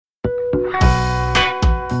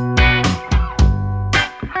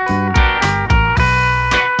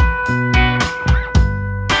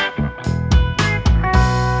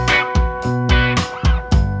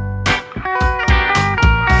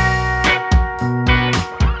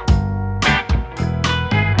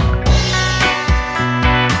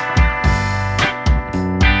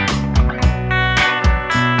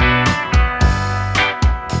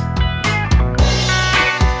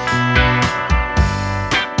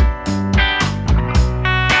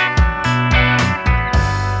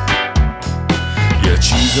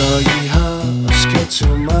چیزایی هست که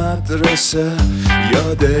تو مدرسه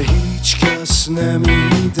یاد هیچ کس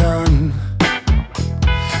نمیدن.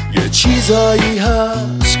 یه چیزایی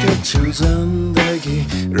هست که تو زندگی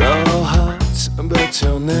راحت به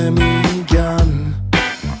تو نمیگن.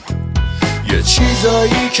 یه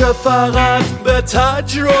چیزایی که فقط به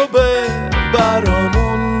تجربه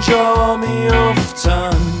برامون جا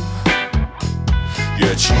میافتن.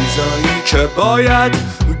 یه چیزایی که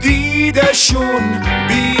باید دیدشون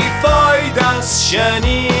بیفاید از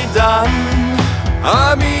شنیدن.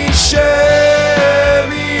 همیشه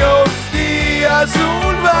میافتی از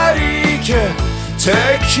اون وری که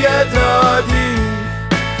تکیه دادی،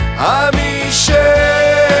 همیشه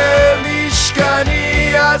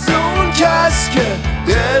میشکنی از اون کس که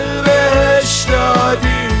دل بهش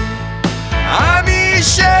دادی.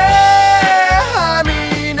 همیشه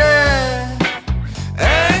همینه،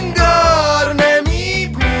 انگار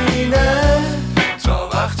نمیبینه تا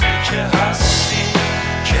وقتی که هستی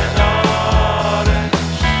کنارش.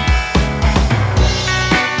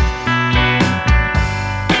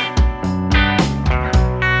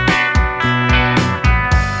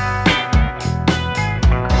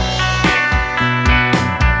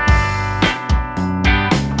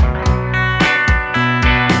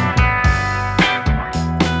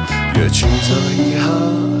 یه چیزایی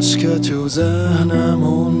هست که تو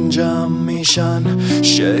ذهنمون جمع میشن،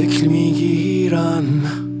 شکل میگیرن.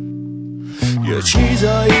 یه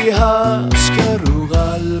چیزایی هست که رو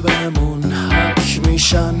قلبمون حک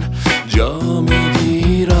میشن، جا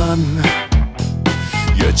میگیرن.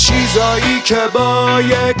 یه چیزایی که با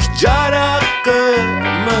یک جرقه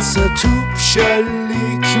مثل توپ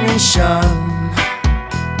شلیک میشن.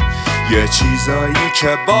 یه چیزایی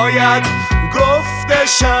که باید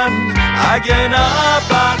گفتشن، اگه نه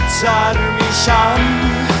بدتر میشن.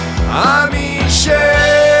 همیشه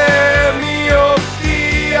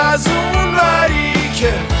میافتی از اون وری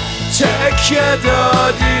که تکیه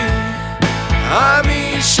دادی،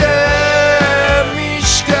 همیشه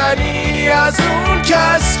میشکنی از اون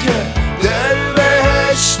کس که دل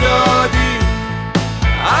بهش دادی.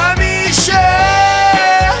 همیشه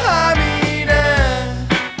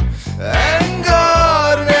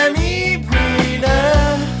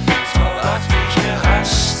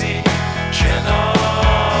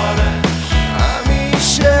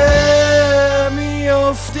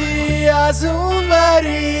از اون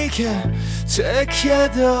وری که تکیه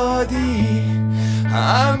دادی،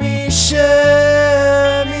 همیشه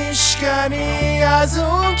میشکنی از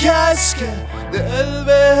اون کس که دل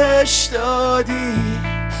بهش دادی.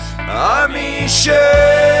 همیشه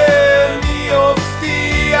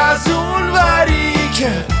میافتی از اون وری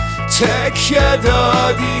که تکیه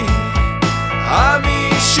دادی،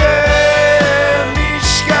 همیشه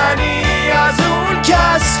میشکنی از اون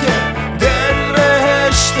کس که دل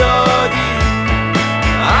بهش دادی.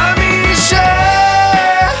 همیشه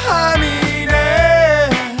همینه،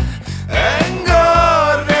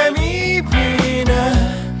 انگار نمیبینه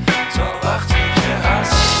تا وقتی که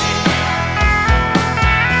هستی،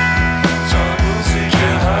 تا روزی که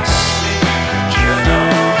هستی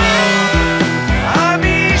کنار.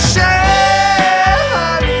 همیشه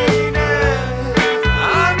همینه،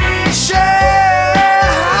 همیشه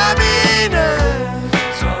همینه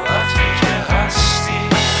تا وقتی که هستی.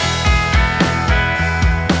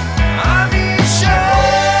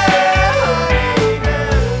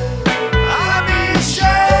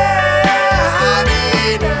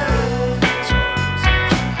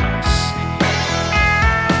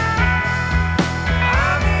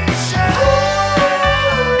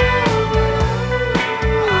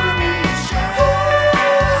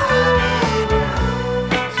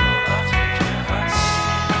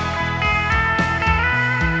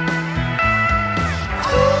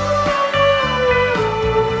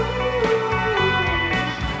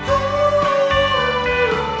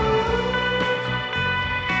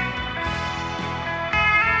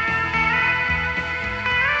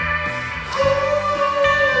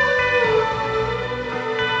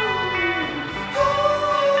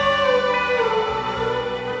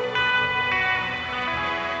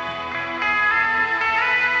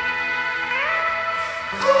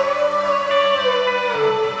 Oh